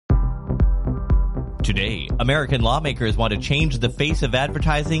Today, American lawmakers want to change the face of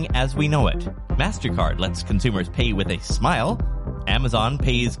advertising as we know it. MasterCard lets consumers pay with a smile. Amazon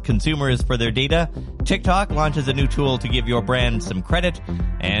pays consumers for their data. TikTok launches a new tool to give your brand some credit.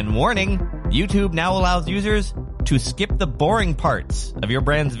 And warning, YouTube now allows users to skip the boring parts of your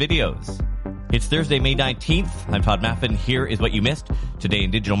brand's videos. It's Thursday, May 19th. I'm Todd Maffin. Here is what you missed today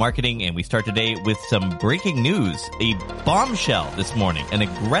in digital marketing, and we start today with some breaking news. A bombshell this morning, an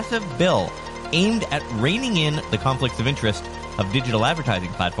aggressive bill aimed at reining in the conflicts of interest of digital advertising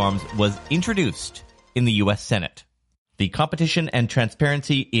platforms was introduced in the U.S. Senate. The Competition and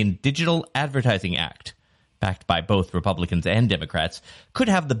Transparency in Digital Advertising Act, backed by both Republicans and Democrats, could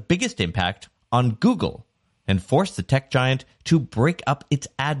have the biggest impact on Google and force the tech giant to break up its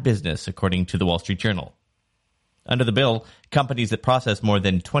ad business, according to the Wall Street Journal. Under the bill, companies that process more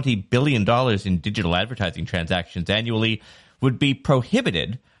than $20 billion in digital advertising transactions annually would be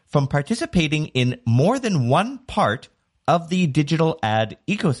prohibited from participating in more than one part of the digital ad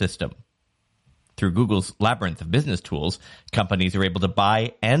ecosystem. Through Google's labyrinth of business tools, companies are able to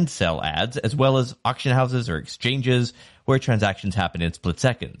buy and sell ads, as well as auction houses or exchanges where transactions happen in split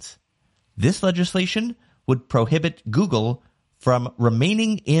seconds. This legislation would prohibit Google from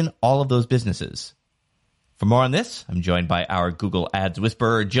remaining in all of those businesses. For more on this, I'm joined by our Google Ads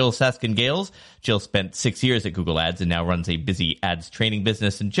whisperer, Jill Saskin-Gales. Jill spent 6 years at Google Ads and now runs a busy ads training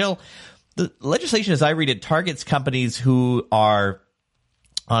business. And Jill, the legislation, as I read it, targets companies who are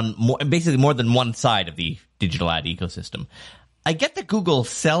on basically more than one side of the digital ad ecosystem. I get that Google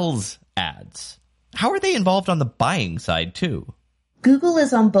sells ads. How are they involved on the buying side too? Google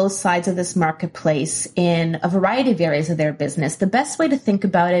is on both sides of this marketplace in a variety of areas of their business. The best way to think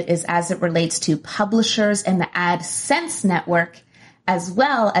about it is as it relates to publishers and the AdSense network, as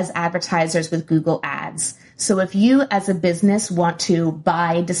well as advertisers with Google Ads. So if you as a business want to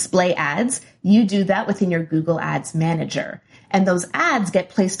buy display ads, you do that within your Google Ads manager. And those ads get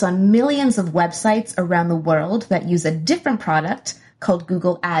placed on millions of websites around the world that use a different product called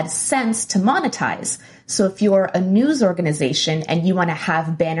Google AdSense to monetize. So if you're a news organization and you want to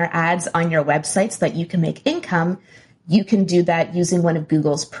have banner ads on your website so that you can make income, you can do that using one of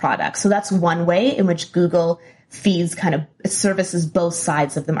Google's products. So that's one way in which Google feeds services both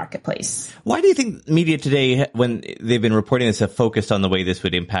sides of the marketplace. Why do you think media today, when they've been reporting this, have focused on the way this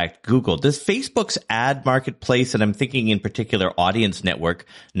would impact Google? Does Facebook's ad marketplace, and I'm thinking in particular Audience Network,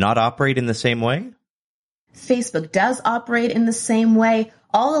 not operate in the same way? Facebook does operate in the same way.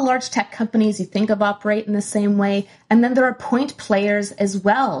 All the large tech companies you think of operate in the same way. And then there are point players as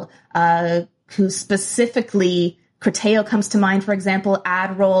well, who specifically, Criteo comes to mind, for example,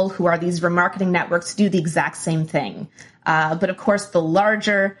 AdRoll, who are these remarketing networks, do the exact same thing. But of course, the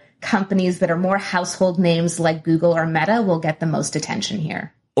larger companies that are more household names like Google or Meta will get the most attention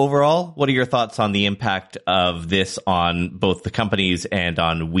here. Overall, what are your thoughts on the impact of this on both the companies and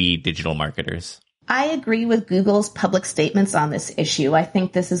on we digital marketers? I agree with Google's public statements on this issue. I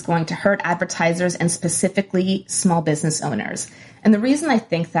think this is going to hurt advertisers and specifically small business owners. And the reason I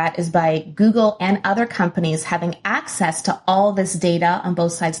think that is by Google and other companies having access to all this data on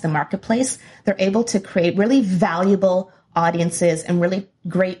both sides of the marketplace, they're able to create really valuable audiences and really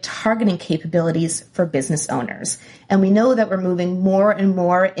great targeting capabilities for business owners. And we know that we're moving more and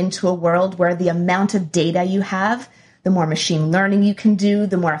more into a world where the amount of data you have, the more machine learning you can do,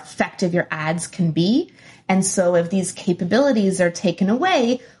 the more effective your ads can be. And so if these capabilities are taken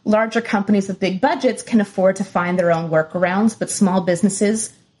away, larger companies with big budgets can afford to find their own workarounds, but small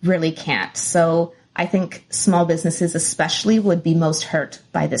businesses really can't. So I think small businesses especially would be most hurt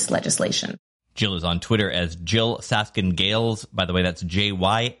by this legislation. Jill is on Twitter as Jill Saskin-Gales. By the way, that's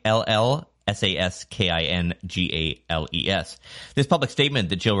JYLLSASKINGALES. This public statement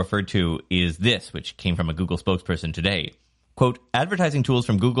that Jill referred to is this, which came from a Google spokesperson today. Quote, advertising tools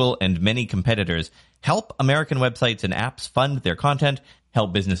from Google and many competitors help American websites and apps fund their content,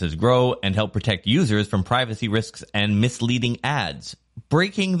 help businesses grow, and help protect users from privacy risks and misleading ads.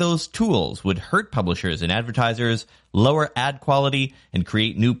 Breaking those tools would hurt publishers and advertisers, lower ad quality, and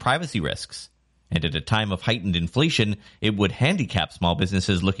create new privacy risks. And at a time of heightened inflation, it would handicap small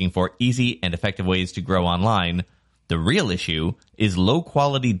businesses looking for easy and effective ways to grow online. The real issue is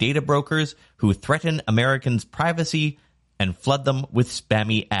low-quality data brokers who threaten Americans' privacy and flood them with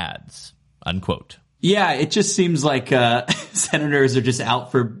spammy ads. Unquote. Yeah, it just seems like senators are just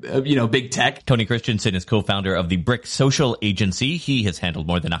out for, big tech. Tony Christensen is co-founder of the Brick Social Agency. He has handled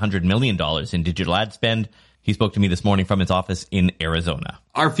more than $100 million in digital ad spend. He spoke to me this morning from his office in Arizona.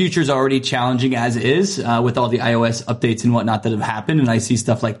 Our future is already challenging as is with all the iOS updates and whatnot that have happened. And I see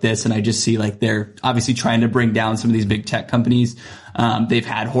stuff like this and I just see like they're obviously trying to bring down some of these big tech companies. They've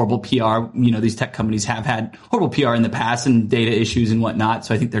had horrible PR. These tech companies have had horrible PR in the past and data issues and whatnot.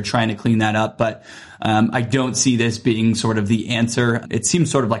 So I think they're trying to clean that up. But I don't see this being sort of the answer. It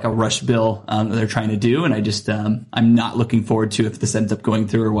seems sort of like a rush bill that they're trying to do. And I just, I'm not looking forward to if this ends up going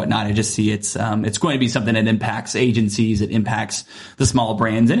through or whatnot. I just see it's going to be something that impacts agencies. It impacts the small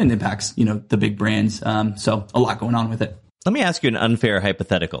brands and it impacts, the big brands. So a lot going on with it. Let me ask you an unfair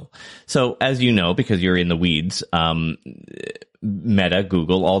hypothetical. So as you know, because you're in the weeds, Meta,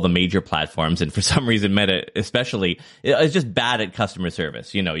 Google, all the major platforms, and for some reason Meta especially is just bad at customer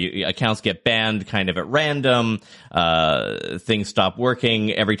service. Accounts get banned kind of at random. Things stop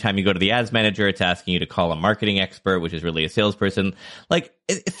working. Every time you go to the ads manager, it's asking you to call a marketing expert, which is really a salesperson. Like,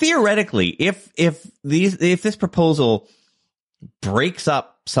 theoretically, if this proposal breaks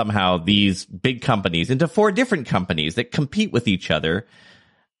up somehow these big companies into 4 different companies that compete with each other,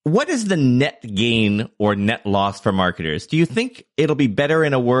 what is the net gain or net loss for marketers? Do you think it'll be better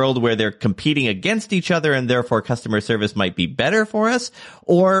in a world where they're competing against each other and therefore customer service might be better for us?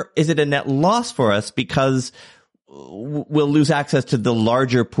 Or is it a net loss for us because we'll lose access to the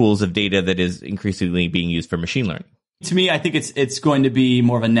larger pools of data that is increasingly being used for machine learning? To me, I think it's going to be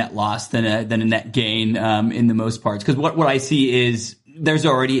more of a net loss than a net gain in the most parts. Because what I see is there's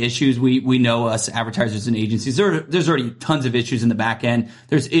already issues. We know, us advertisers and agencies, there's already tons of issues in the back end.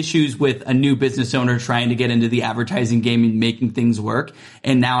 There's issues with a new business owner trying to get into the advertising game and making things work.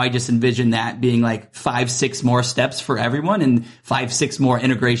 And now I just envision that being like 5-6 more steps for everyone and 5-6 more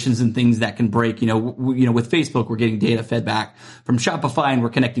integrations and things that can break. With Facebook, we're getting data fed back from Shopify and we're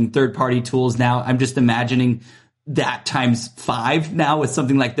connecting third-party tools now. I'm just imagining that times 5 now with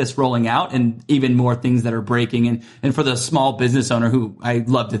something like this rolling out and even more things that are breaking. And for the small business owner who I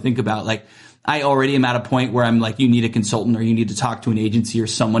love to think about, like, I already am at a point where I'm like, you need a consultant or you need to talk to an agency or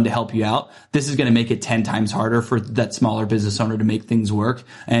someone to help you out. This is going to make it 10 times harder for that smaller business owner to make things work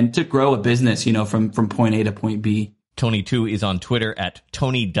and to grow a business, from point A to point B. Tony, too, is on Twitter at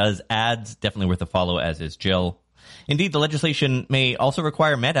Tony Does Ads. Definitely worth a follow, as is Jill. Indeed, the legislation may also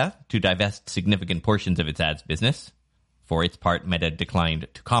require Meta to divest significant portions of its ads business. For its part, Meta declined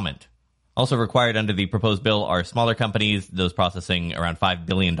to comment. Also required under the proposed bill are smaller companies, those processing around $5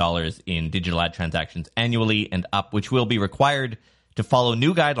 billion in digital ad transactions annually and up, which will be required to follow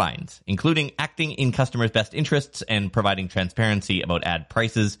new guidelines, including acting in customers' best interests and providing transparency about ad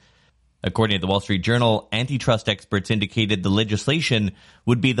prices. According to the Wall Street Journal, antitrust experts indicated the legislation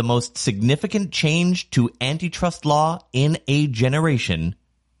would be the most significant change to antitrust law in a generation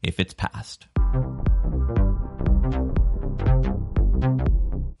if it's passed.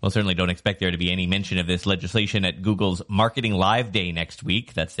 Well, certainly don't expect there to be any mention of this legislation at Google's Marketing Live Day next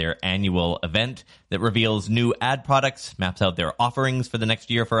week. That's their annual event that reveals new ad products, maps out their offerings for the next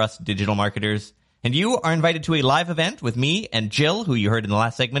year for us digital marketers. And you are invited to a live event with me and Jill, who you heard in the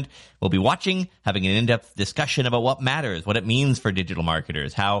last segment. We'll be watching, having an in-depth discussion about what matters, what it means for digital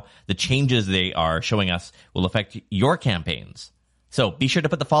marketers, how the changes they are showing us will affect your campaigns. So be sure to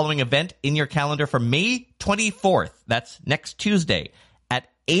put the following event in your calendar for May 24th. That's next Tuesday at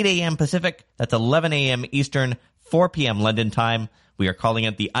 8 a.m. Pacific. That's 11 a.m. Eastern, 4 p.m. London time. We are calling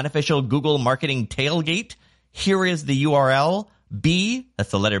it the unofficial Google Marketing Tailgate. Here is the URL,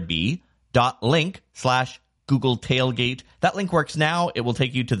 that's the letter B, .link/Google Tailgate. That link works now. It will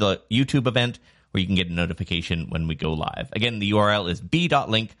take you to the YouTube event where you can get a notification when we go live. Again, the URL is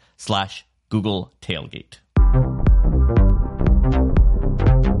b.link/Google Tailgate.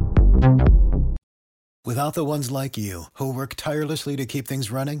 Without the ones like you, who work tirelessly to keep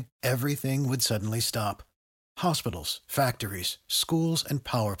things running, everything would suddenly stop. Hospitals, factories, schools, and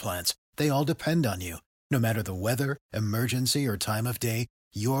power plants, they all depend on you. No matter the weather, emergency, or time of day,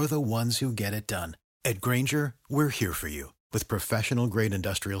 you're the ones who get it done. At Grainger, we're here for you with professional-grade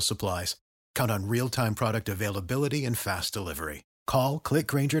industrial supplies. Count on real-time product availability and fast delivery. Call, click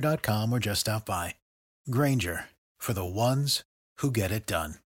Grainger.com, or just stop by. Grainger, for the ones who get it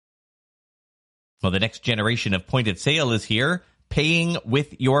done. Well, the next generation of point of sale is here, paying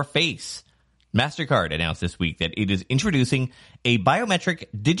with your face. MasterCard announced this week that it is introducing a biometric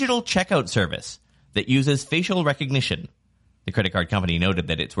digital checkout service that uses facial recognition. The credit card company noted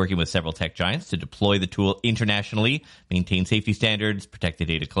that it's working with several tech giants to deploy the tool internationally, maintain safety standards, protect the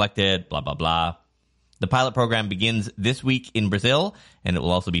data collected, blah, blah, blah. The pilot program begins this week in Brazil, and it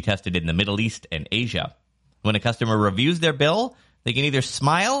will also be tested in the Middle East and Asia. When a customer reviews their bill, they can either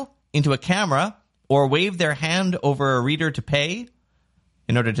smile into a camera or wave their hand over a reader to pay.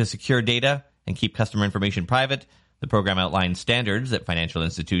 In order to secure data and keep customer information private, the program outlines standards that financial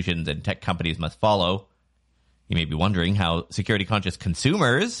institutions and tech companies must follow. You may be wondering how security-conscious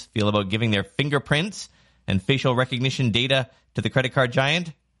consumers feel about giving their fingerprints and facial recognition data to the credit card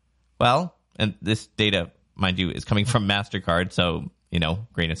giant? Well, and this data, mind you, is coming from MasterCard, so,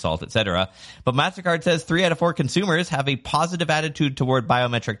 grain of salt, etc. But MasterCard says 3 out of 4 consumers have a positive attitude toward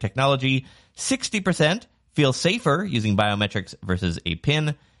biometric technology. 60% feel safer using biometrics versus a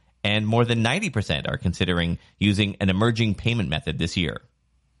PIN, and more than 90% are considering using an emerging payment method this year.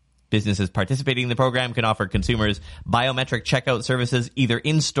 Businesses participating in the program can offer consumers biometric checkout services either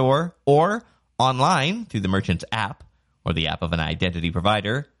in-store or online through the merchant's app or the app of an identity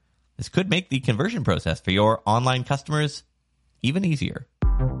provider. This could make the conversion process for your online customers even easier.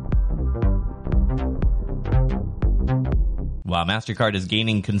 While MasterCard is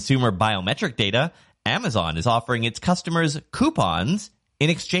gaining consumer biometric data, Amazon is offering its customers coupons in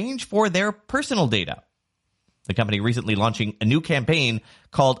exchange for their personal data. The company recently launching a new campaign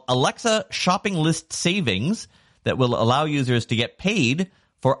called Alexa Shopping List Savings that will allow users to get paid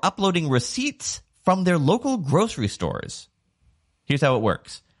for uploading receipts from their local grocery stores. Here's how it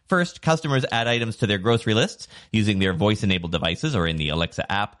works. First, customers add items to their grocery lists using their voice-enabled devices or in the Alexa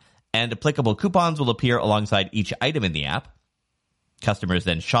app, and applicable coupons will appear alongside each item in the app. Customers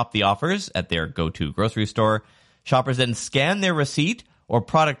then shop the offers at their go-to grocery store. Shoppers then scan their receipt or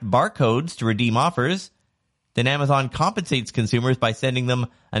product barcodes to redeem offers. Then Amazon compensates consumers by sending them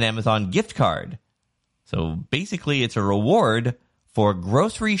an Amazon gift card. So basically, it's a reward for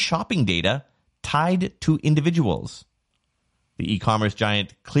grocery shopping data tied to individuals. The e-commerce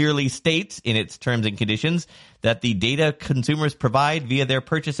giant clearly states in its terms and conditions that the data consumers provide via their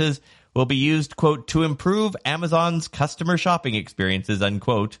purchases will be used, quote, to improve Amazon's customer shopping experiences,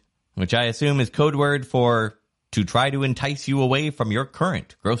 unquote, which I assume is code word for to try to entice you away from your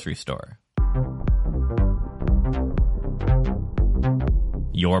current grocery store.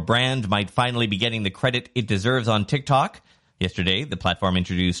 Your brand might finally be getting the credit it deserves on TikTok. Yesterday, the platform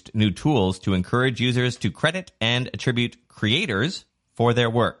introduced new tools to encourage users to credit and attribute creators for their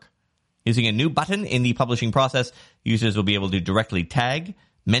work. Using a new button in the publishing process, users will be able to directly tag,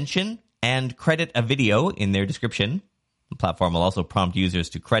 mention, and credit a video in their description. The platform will also prompt users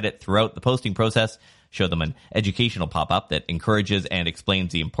to credit throughout the posting process, show them an educational pop-up that encourages and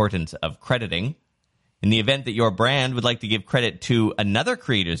explains the importance of crediting. In the event that your brand would like to give credit to another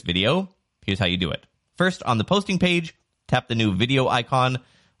creator's video, here's how you do it. First, on the posting page, tap the new video icon.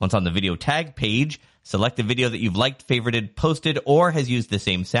 Once on the video tag page, select the video that you've liked, favorited, posted, or has used the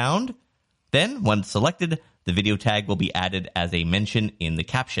same sound. Then, once selected, the video tag will be added as a mention in the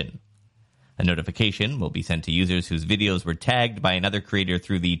caption. A notification will be sent to users whose videos were tagged by another creator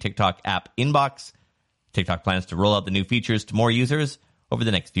through the TikTok app inbox. TikTok plans to roll out the new features to more users over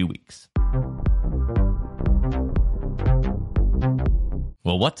the next few weeks.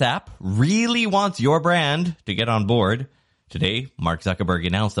 Well, WhatsApp really wants your brand to get on board. Today, Mark Zuckerberg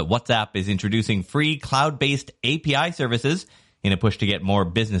announced that WhatsApp is introducing free cloud-based API services in a push to get more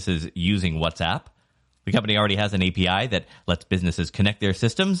businesses using WhatsApp. The company already has an API that lets businesses connect their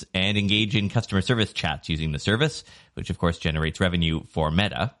systems and engage in customer service chats using the service, which of course generates revenue for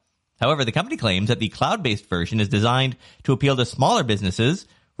Meta. However, the company claims that the cloud-based version is designed to appeal to smaller businesses,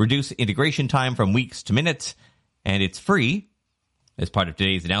 reduce integration time from weeks to minutes, and it's free. As part of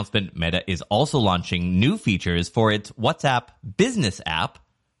today's announcement, Meta is also launching new features for its WhatsApp Business app.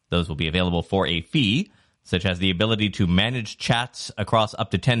 Those will be available for a fee, such as the ability to manage chats across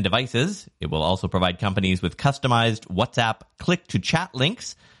up to 10 devices. It will also provide companies with customized WhatsApp click-to-chat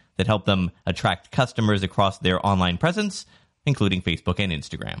links that help them attract customers across their online presence, including Facebook and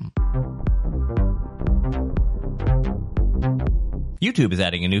Instagram. YouTube is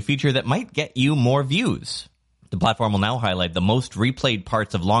adding a new feature that might get you more views. The platform will now highlight the most replayed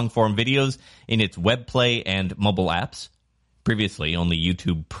parts of long-form videos in its web play and mobile apps. Previously, only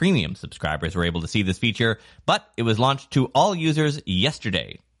YouTube Premium subscribers were able to see this feature, but it was launched to all users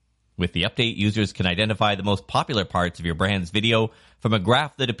yesterday. With the update, users can identify the most popular parts of your brand's video from a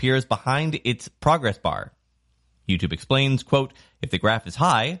graph that appears behind its progress bar. YouTube explains, quote, if the graph is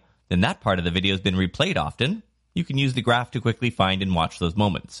high, then that part of the video has been replayed often. You can use the graph to quickly find and watch those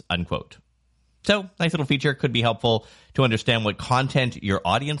moments, unquote. So, nice little feature, could be helpful to understand what content your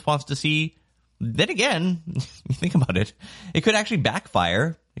audience wants to see. Then again, you think about it, it could actually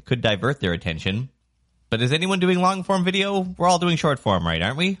backfire. It could divert their attention. But is anyone doing long-form video? We're all doing short-form, right?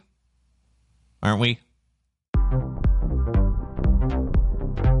 Aren't we? Aren't we?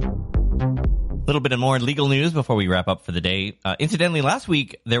 A little bit of more legal news before we wrap up for the day. Incidentally, last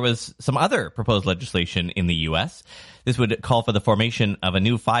week, there was some other proposed legislation in the U.S. This would call for the formation of a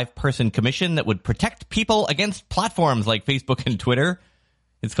new 5-person commission that would protect people against platforms like Facebook and Twitter.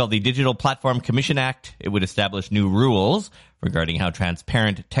 It's called the Digital Platform Commission Act. It would establish new rules regarding how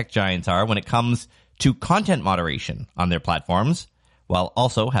transparent tech giants are when it comes to content moderation on their platforms, while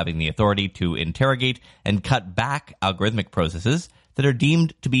also having the authority to interrogate and cut back algorithmic processes that are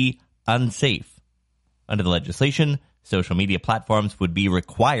deemed to be unsafe. Under the legislation, social media platforms would be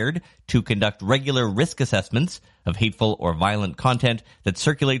required to conduct regular risk assessments of hateful or violent content that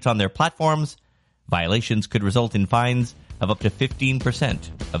circulates on their platforms. Violations could result in fines of up to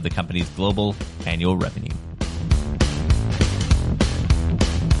 15% of the company's global annual revenue.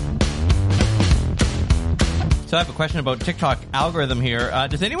 So I have a question about TikTok algorithm here.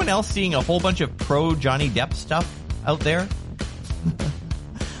 Does anyone else seeing a whole bunch of pro Johnny Depp stuff out there?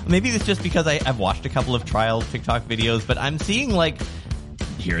 Maybe it's just because I've watched a couple of trial TikTok videos, but I'm seeing like,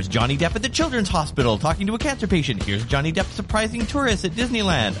 here's Johnny Depp at the Children's Hospital talking to a cancer patient. Here's Johnny Depp surprising tourists at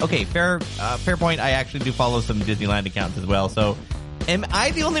Disneyland. Okay, fair point. I actually do follow some Disneyland accounts as well. So am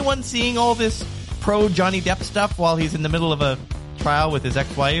I the only one seeing all this pro Johnny Depp stuff while he's in the middle of a trial with his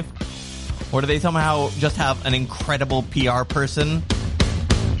ex-wife? Or do they somehow just have an incredible PR person?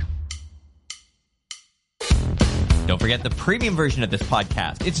 Don't forget the premium version of this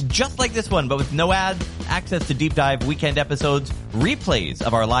podcast. It's just like this one, but with no ads, access to deep dive weekend episodes, replays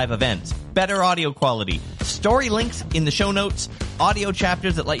of our live events, better audio quality, story links in the show notes, audio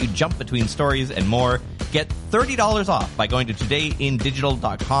chapters that let you jump between stories, and more. Get $30 off by going to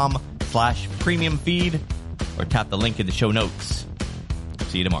todayindigital.com/premium feed or tap the link in the show notes.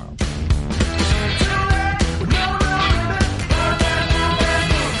 See you tomorrow.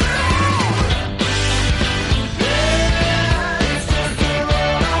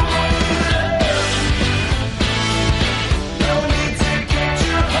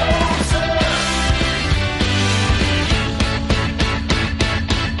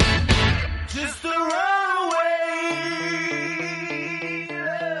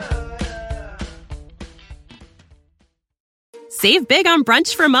 Save big on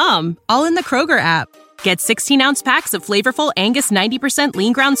brunch for mom, all in the Kroger app. Get 16-ounce packs of flavorful Angus 90%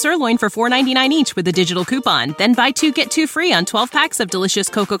 lean ground sirloin for $4.99 each with a digital coupon. Then buy 2, get 2 free on 12 packs of delicious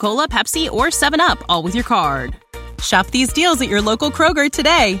Coca-Cola, Pepsi, or 7-Up, all with your card. Shop these deals at your local Kroger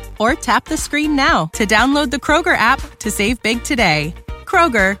today, or tap the screen now to download the Kroger app to save big today.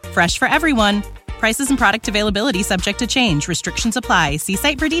 Kroger, fresh for everyone. Prices and product availability subject to change. Restrictions apply. See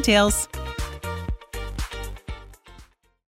site for details.